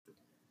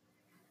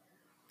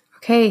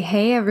Okay,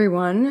 hey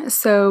everyone.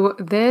 So,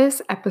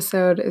 this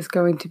episode is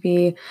going to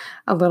be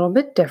a little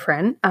bit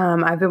different.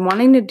 I've been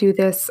wanting to do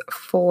this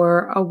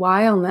for a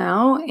while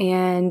now,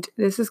 and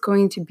this is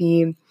going to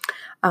be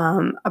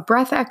a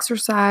breath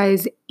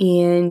exercise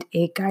and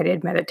a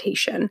guided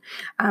meditation.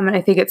 And I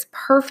think it's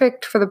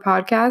perfect for the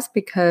podcast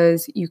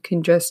because you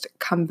can just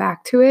come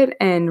back to it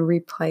and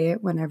replay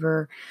it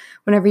whenever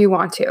you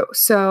want to.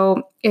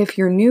 So if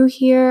you're new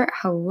here,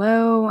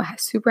 hello,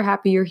 super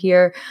happy you're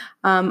here.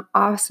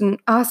 Awesome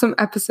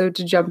episode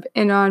to jump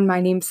in on.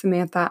 My name's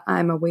Samantha.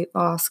 I'm a weight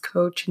loss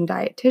coach and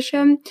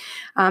dietitian,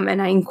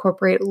 and I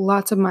incorporate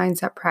lots of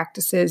mindset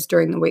practices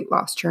during the weight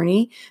loss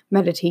journey,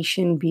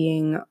 meditation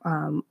being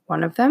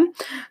one of them.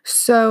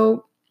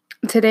 So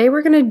today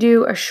we're going to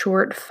do a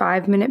short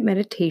 5-minute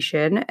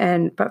meditation,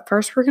 but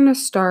first we're going to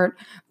start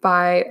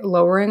by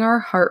lowering our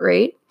heart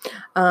rate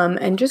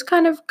and just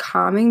kind of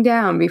calming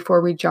down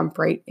before we jump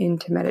right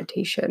into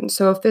meditation.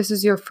 So if this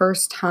is your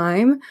first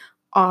time,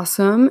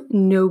 awesome,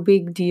 no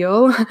big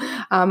deal.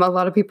 A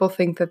lot of people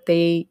think that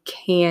they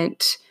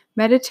can't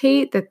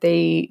meditate, that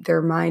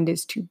their mind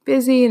is too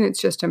busy and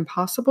it's just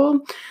impossible.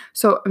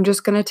 So I'm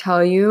just going to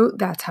tell you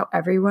that's how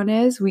everyone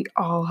is. We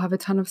all have a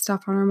ton of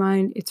stuff on our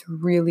mind. It's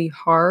really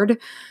hard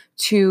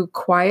to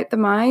quiet the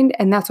mind,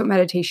 and that's what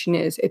meditation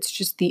is. It's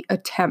just the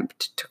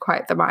attempt to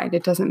quiet the mind.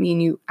 It doesn't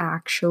mean you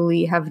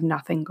actually have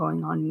nothing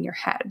going on in your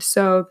head.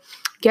 So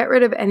get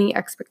rid of any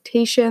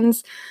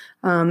expectations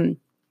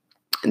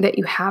that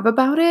you have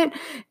about it,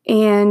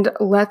 and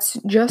let's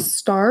just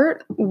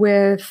start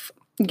with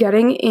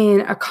getting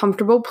in a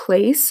comfortable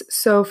place.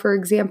 So, for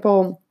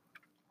example,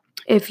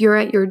 if you're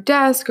at your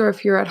desk or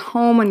if you're at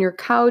home on your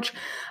couch,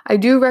 I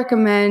do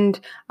recommend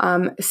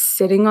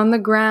sitting on the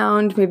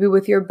ground, maybe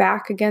with your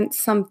back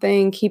against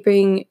something,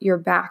 keeping your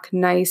back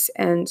nice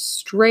and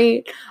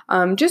straight,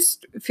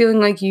 just feeling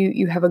like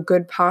you have a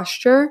good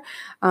posture.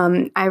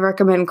 I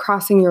recommend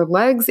crossing your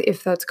legs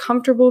if that's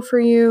comfortable for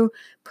you,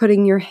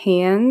 putting your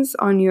hands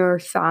on your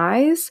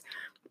thighs,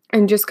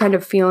 and just kind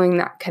of feeling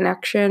that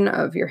connection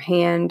of your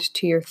hand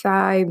to your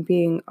thigh,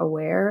 being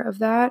aware of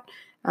that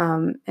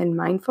and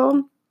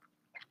mindful.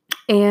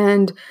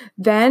 And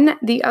then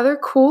the other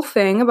cool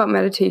thing about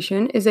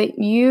meditation is that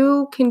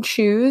you can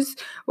choose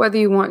whether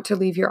you want to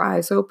leave your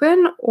eyes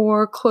open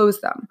or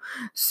close them.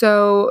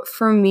 So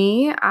for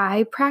me,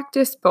 I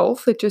practice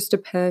both. It just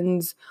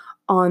depends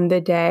on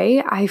the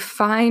day. I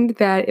find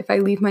that if I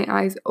leave my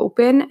eyes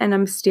open and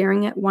I'm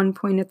staring at one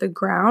point at the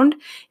ground,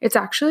 it's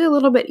actually a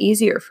little bit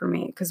easier for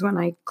me because when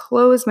I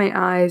close my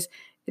eyes,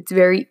 it's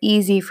very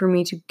easy for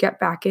me to get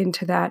back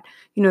into that,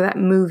 that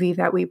movie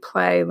that we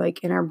play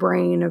like in our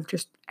brain of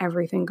just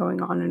everything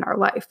going on in our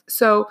life.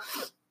 So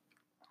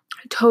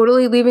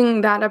totally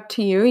leaving that up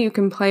to you. You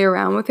can play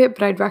around with it,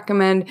 but I'd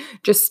recommend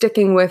just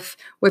sticking with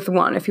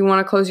one. If you want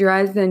to close your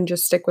eyes, then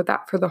just stick with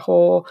that for the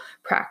whole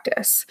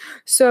practice.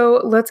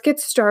 So let's get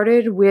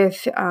started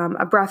with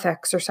a breath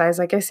exercise,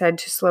 like I said,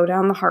 to slow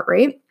down the heart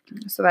rate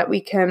so that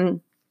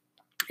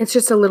it's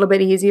just a little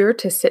bit easier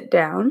to sit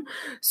down.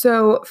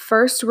 So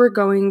first we're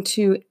going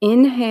to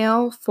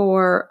inhale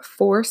for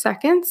 4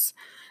 seconds.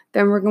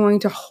 Then we're going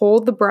to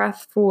hold the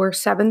breath for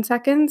 7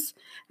 seconds.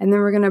 And then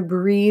we're going to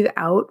breathe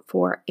out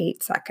for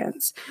 8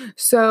 seconds.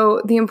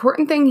 So the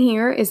important thing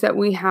here is that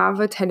we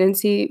have a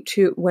tendency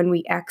to, when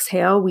we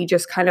exhale, we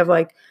just kind of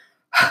like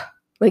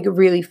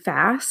really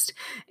fast.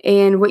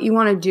 And what you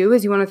want to do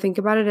is you want to think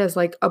about it as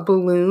like a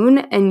balloon,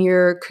 and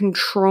you're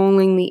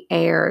controlling the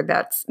air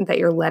that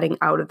you're letting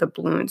out of the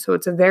balloon. So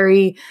it's a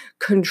very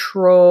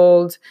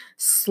controlled,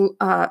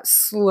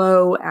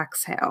 slow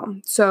exhale.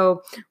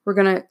 So we're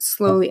going to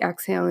slowly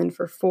exhale in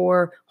for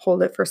 4,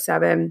 hold it for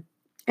 7,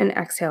 and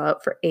exhale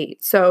out for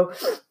 8. So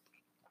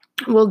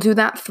we'll do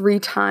that 3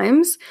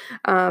 times.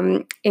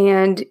 And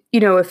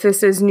if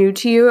this is new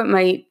to you,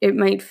 you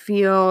might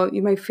feel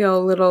a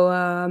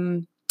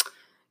little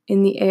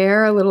in the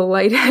air, a little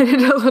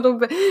lightheaded, a little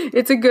bit.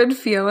 It's a good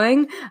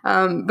feeling,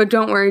 but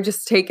don't worry,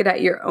 just take it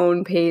at your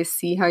own pace,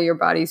 see how your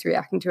body's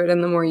reacting to it,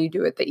 and the more you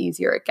do it, the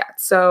easier it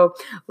gets. So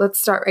let's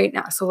start right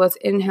now. So let's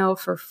inhale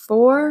for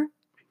 4,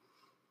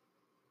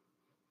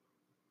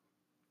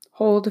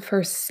 hold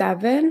for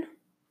 7,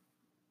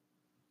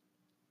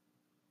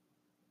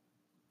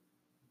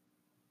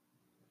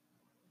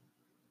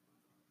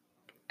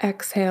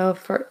 exhale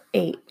for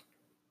 8.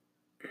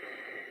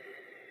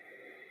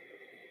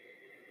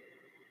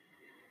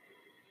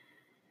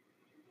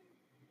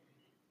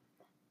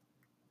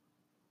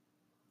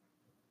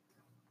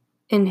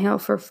 Inhale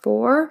for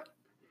 4,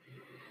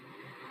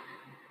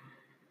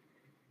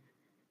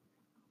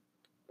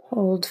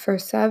 hold for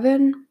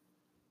 7,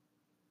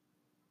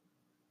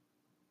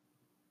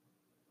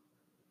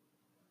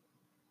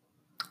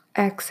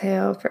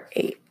 exhale for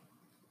 8.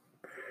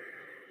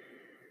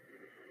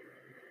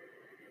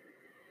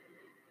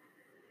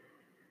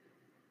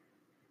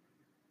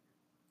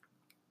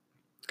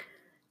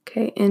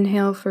 Okay,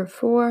 inhale for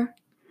 4,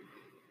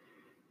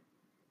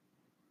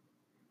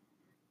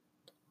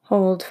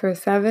 hold for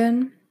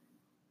 7,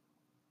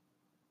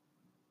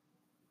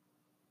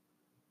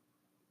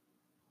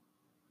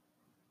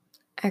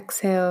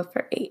 Exhale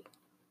for 8.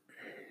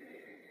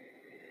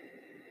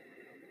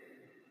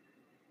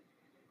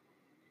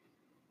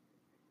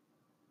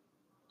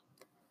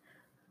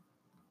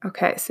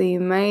 Okay, so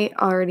you might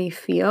already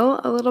feel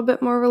a little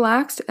bit more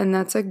relaxed, and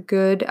that's a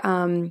good,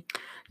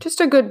 just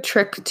a good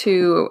trick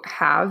to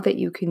have that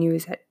you can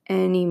use at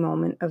any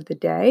moment of the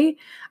day.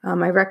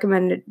 I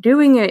recommend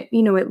doing it,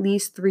 at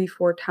least 3,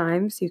 4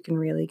 times so you can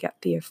really get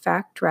the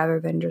effect rather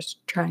than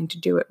just trying to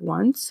do it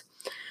once.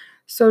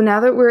 So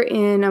now that we're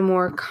in a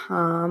more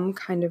calm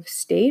kind of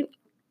state,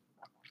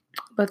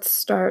 let's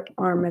start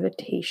our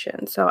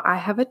meditation. So I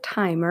have a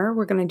timer.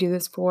 We're going to do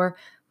this for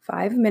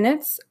 5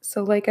 minutes.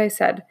 So like I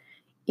said,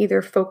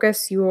 either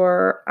focus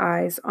your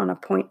eyes on a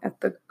point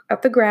at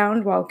the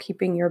ground while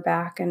keeping your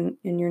back and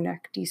your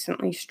neck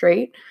decently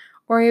straight,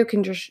 or you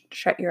can just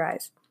shut your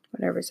eyes.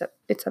 Whatever's up,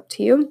 it's up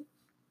to you.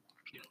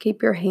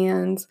 Keep your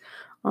hands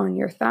on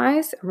your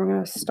thighs, and we're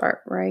going to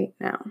start right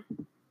now.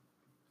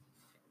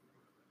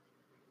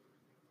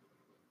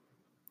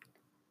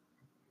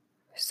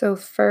 So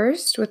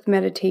first, with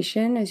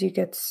meditation, as you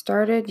get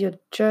started,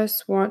 you'll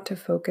just want to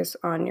focus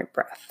on your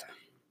breath.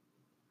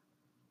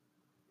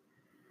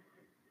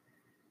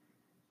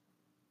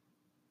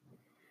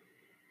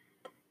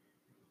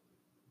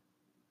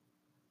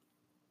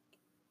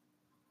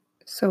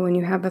 So when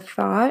you have a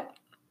thought,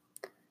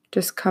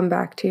 just come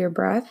back to your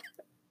breath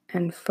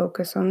and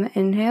focus on the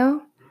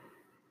inhale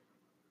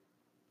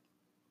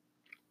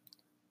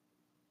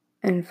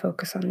and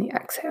focus on the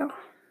exhale.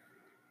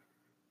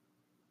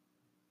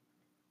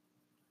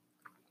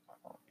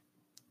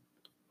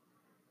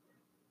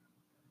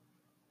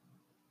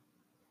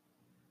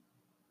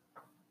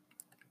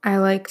 I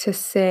like to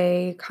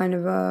say kind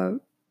of a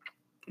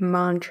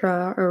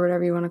mantra or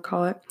whatever you want to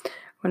call it.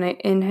 When I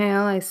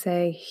inhale, I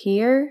say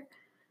here,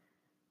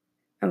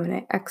 and when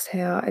I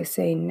exhale, I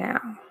say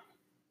now.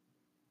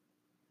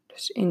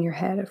 Just in your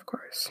head, of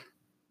course.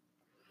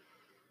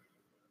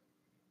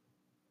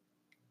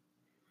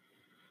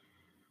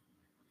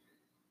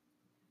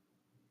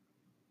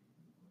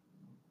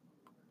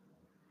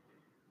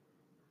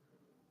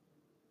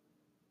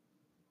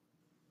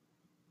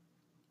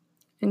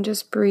 And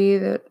just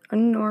breathe at a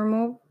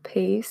normal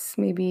pace,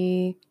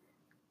 maybe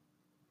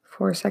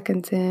 4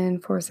 seconds in,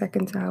 4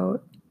 seconds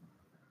out.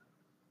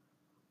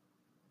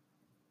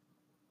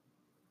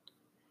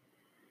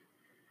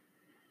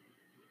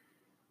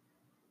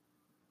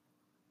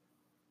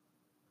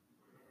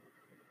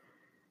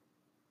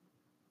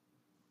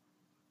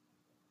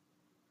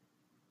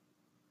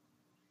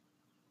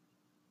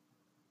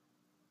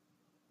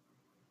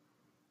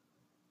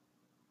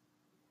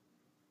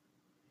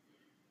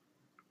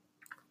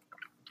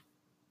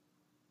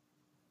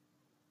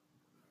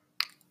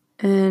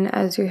 And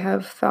as you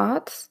have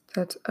thoughts,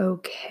 that's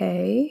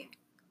okay.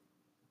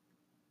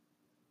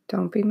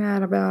 Don't be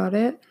mad about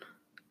it.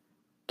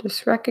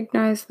 Just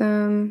recognize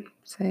them,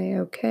 say,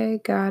 okay,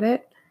 got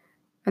it,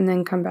 and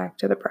then come back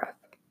to the breath.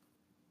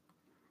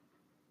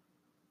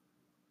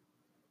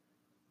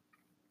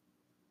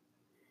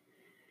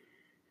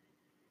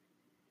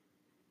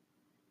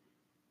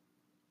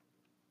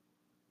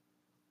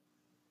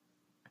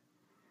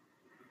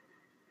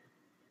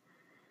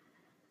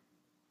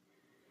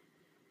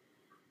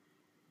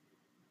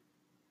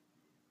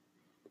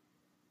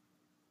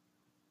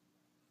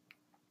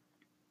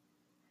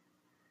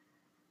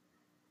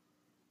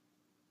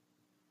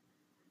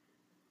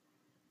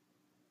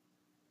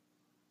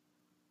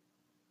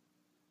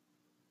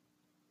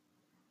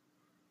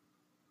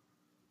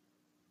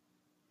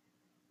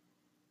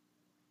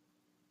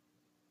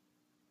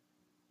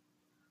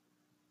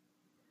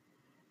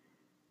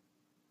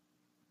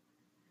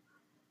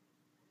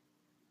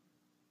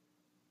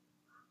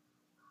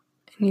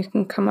 And you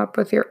can come up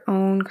with your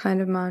own kind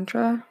of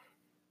mantra.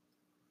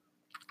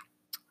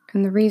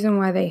 And the reason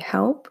why they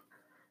help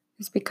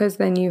is because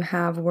then you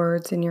have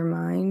words in your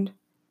mind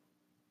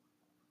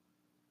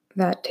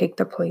that take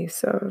the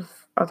place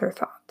of other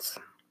thoughts.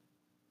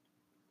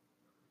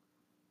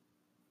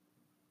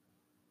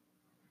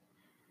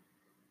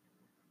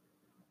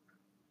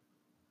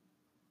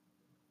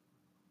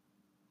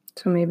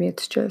 So maybe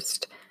it's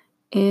just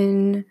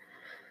in,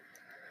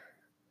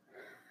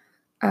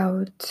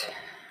 out.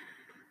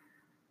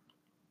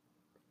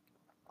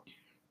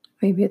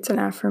 Maybe it's an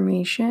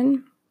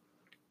affirmation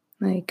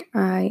like,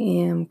 I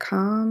am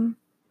calm.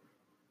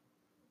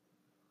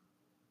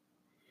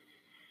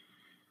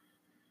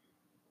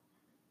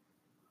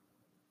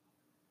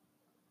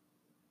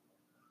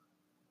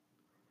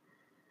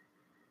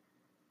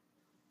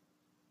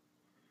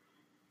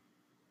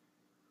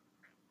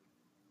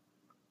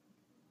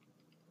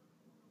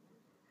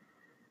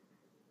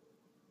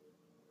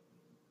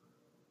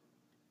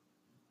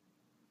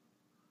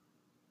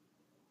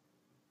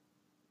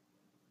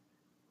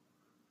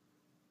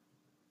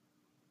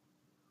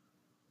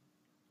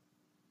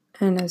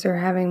 And as you're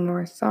having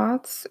more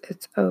thoughts,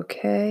 it's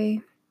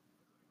okay.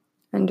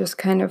 And just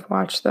kind of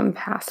watch them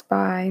pass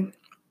by.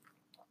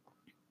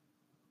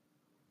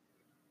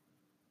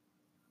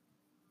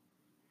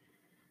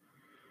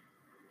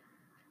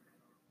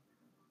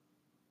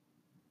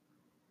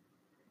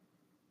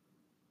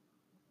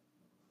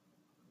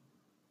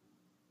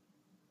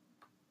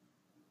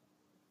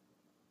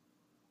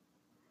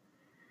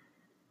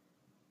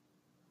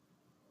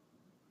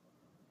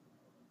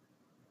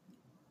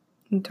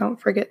 And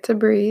don't forget to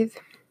breathe.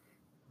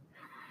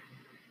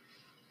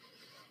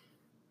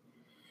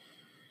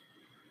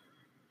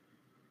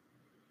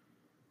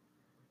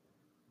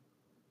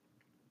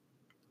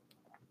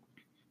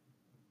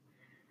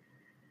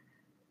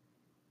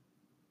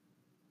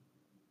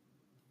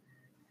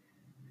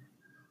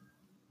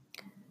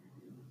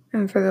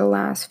 And for the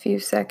last few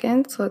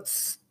seconds,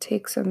 let's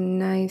take some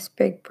nice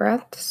big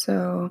breaths.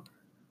 So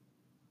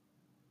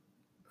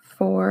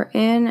 4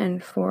 in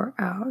and 4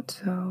 out.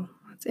 So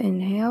let's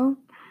inhale,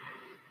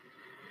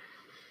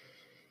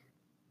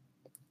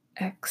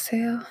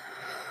 exhale,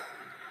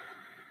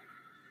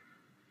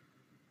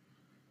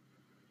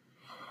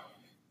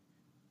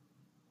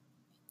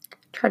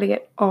 try to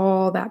get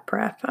all that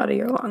breath out of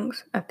your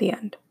lungs at the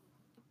end.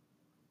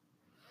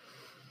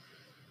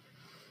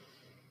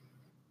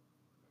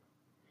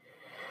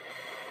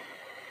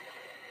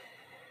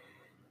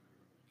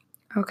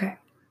 Okay.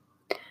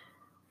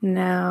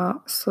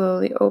 Now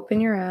slowly open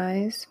your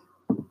eyes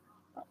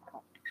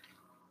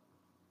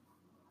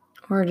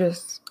or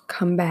just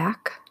come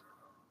back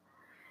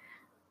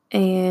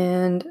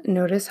and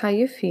notice how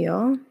you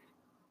feel.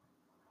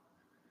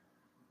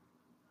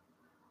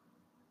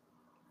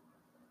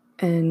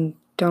 And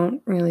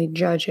don't really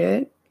judge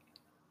it.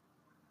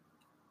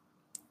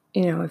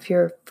 If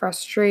you're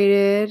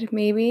frustrated,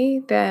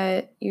 maybe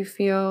that you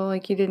feel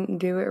like you didn't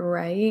do it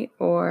right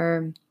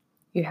or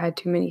you had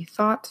too many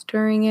thoughts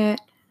during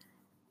it,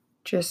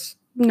 just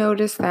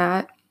notice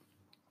that.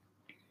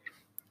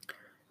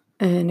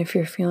 And if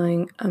you're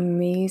feeling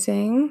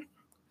amazing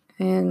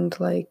and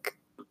like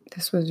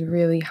this was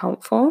really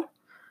helpful,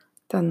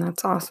 then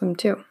that's awesome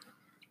too.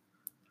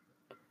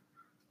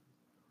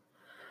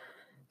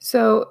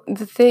 So,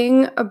 the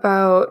thing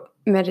about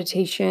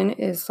meditation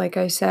is, like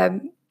I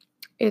said,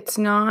 it's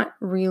not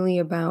really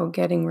about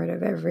getting rid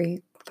of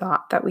every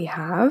thought that we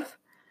have.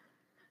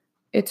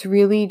 It's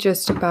really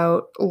just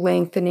about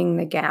lengthening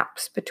the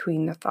gaps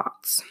between the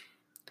thoughts.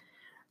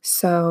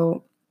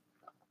 So,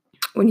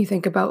 when you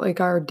think about like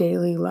our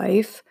daily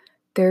life,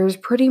 there's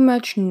pretty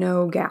much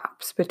no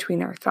gaps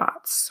between our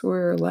thoughts.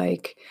 We're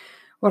like,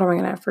 what am I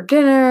going to have for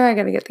dinner? I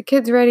got to get the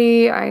kids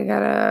ready. I got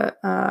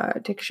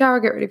to take a shower,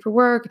 get ready for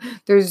work.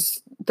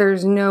 There's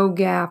no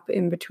gap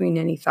in between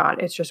any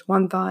thought. It's just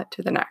one thought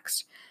to the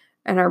next.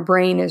 And our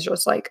brain is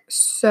just like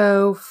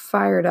so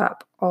fired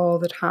up all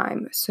the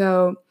time.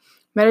 So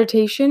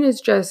meditation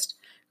is just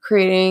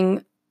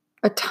creating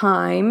a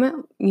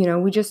time,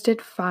 we just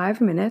did 5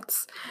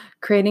 minutes,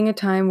 creating a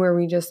time where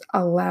we just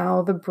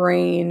allow the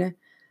brain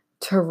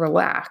to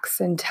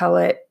relax and tell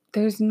it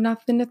there's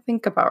nothing to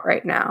think about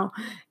right now.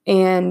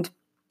 And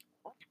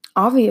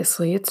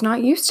obviously, it's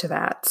not used to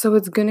that. So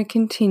it's going to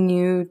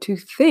continue to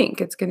think,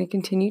 it's going to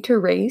continue to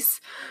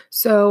race.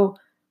 So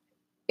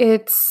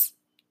it's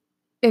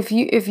if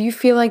you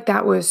feel like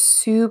that was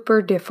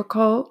super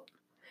difficult,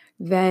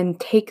 then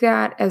take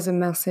that as a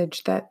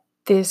message that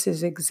this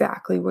is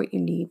exactly what you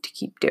need to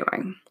keep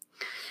doing.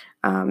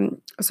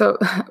 So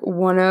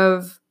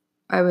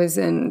I was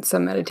in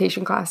some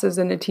meditation classes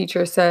and a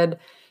teacher said,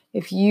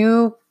 if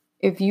you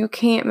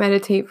can't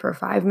meditate for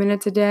 5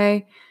 minutes a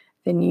day,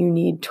 then you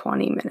need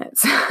 20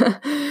 minutes.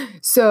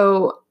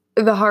 So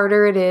the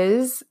harder it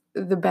is,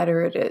 the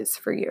better it is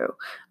for you.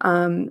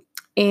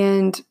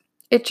 And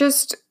it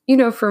just,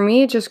 for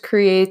me, it just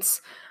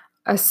creates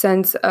a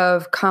sense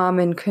of calm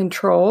and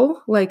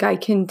control. Like I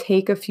can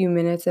take a few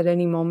minutes at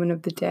any moment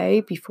of the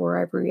day before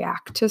I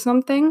react to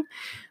something.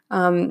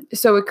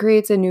 So it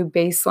creates a new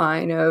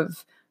baseline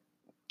of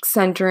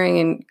centering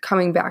and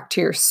coming back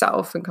to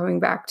yourself and coming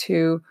back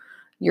to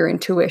your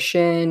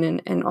intuition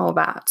and all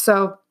that.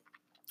 So,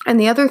 and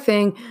the other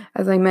thing,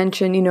 as I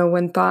mentioned,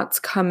 when thoughts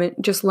come in,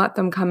 just let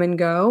them come and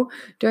go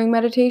during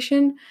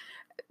meditation.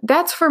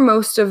 That's for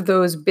most of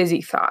those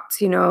busy thoughts,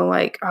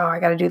 like, oh, I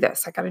got to do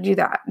this, I got to do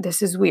that.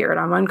 This is weird.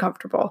 I'm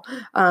uncomfortable.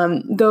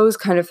 Those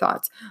kind of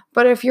thoughts.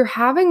 But if you're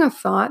having a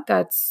thought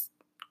that's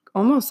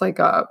almost like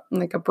a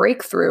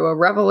breakthrough, a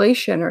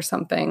revelation or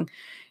something,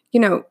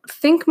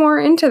 think more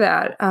into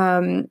that,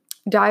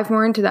 dive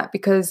more into that,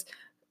 because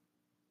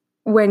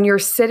when you're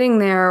sitting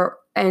there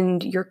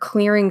and you're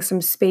clearing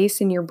some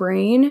space in your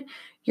brain,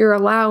 you're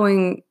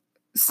allowing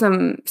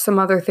some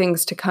other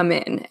things to come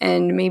in,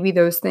 and maybe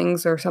those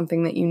things are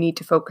something that you need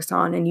to focus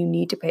on and you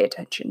need to pay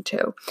attention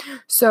to.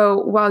 So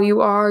while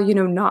you are,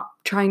 not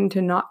trying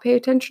to not pay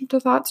attention to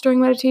thoughts during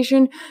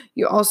meditation,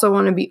 you also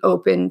want to be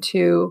open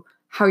to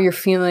how you're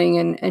feeling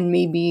and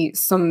maybe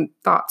some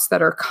thoughts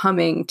that are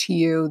coming to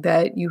you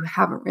that you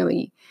haven't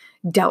really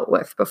dealt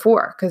with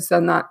before, because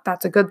then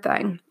that's a good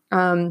thing.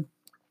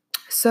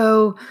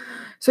 So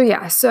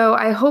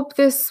I hope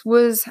this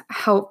was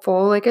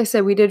helpful. Like I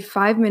said, we did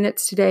 5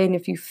 minutes today, and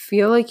if you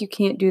feel like you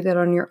can't do that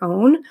on your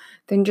own,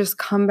 then just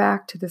come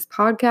back to this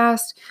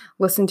podcast,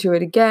 listen to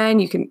it again.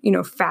 You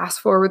can, fast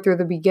forward through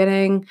the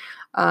beginning,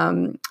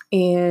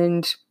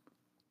 and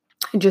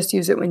just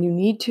use it when you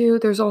need to.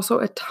 There's also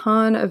a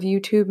ton of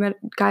YouTube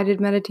guided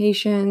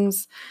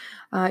meditations.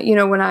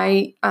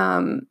 When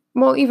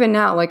well, even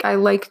now, like I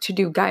like to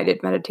do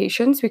guided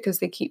meditations because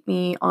they keep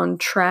me on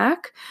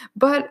track.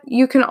 But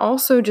you can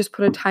also just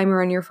put a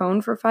timer on your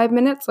phone for 5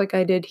 minutes, like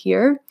I did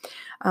here,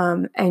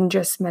 and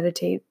just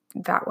meditate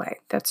that way.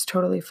 That's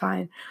totally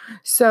fine.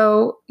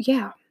 So,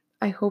 yeah,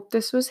 I hope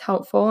this was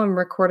helpful. I'm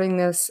recording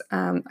this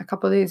a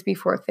couple days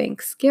before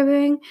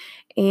Thanksgiving.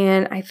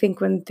 And I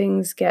think when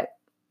things get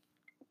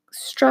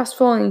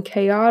stressful and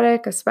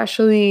chaotic,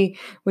 especially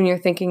when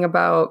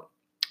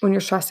when you're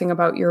stressing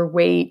about your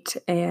weight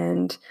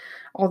and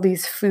all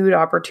these food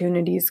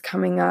opportunities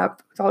coming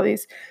up with all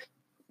these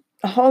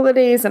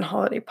holidays and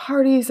holiday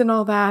parties and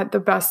all that, the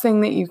best thing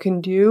that you can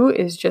do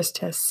is just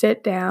to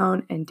sit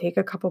down and take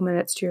a couple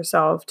minutes to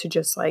yourself to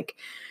just like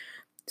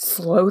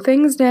slow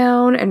things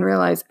down and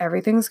realize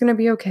everything's going to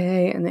be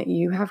okay and that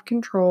you have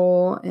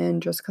control.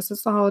 And just because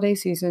it's the holiday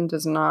season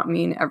does not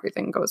mean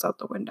everything goes out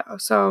the window.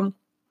 So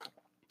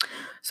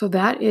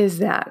that is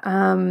that.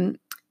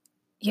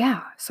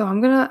 Yeah, so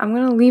I'm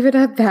gonna leave it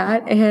at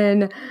that,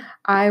 and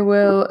I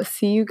will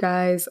see you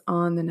guys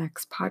on the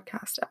next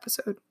podcast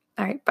episode.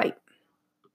 All right, bye.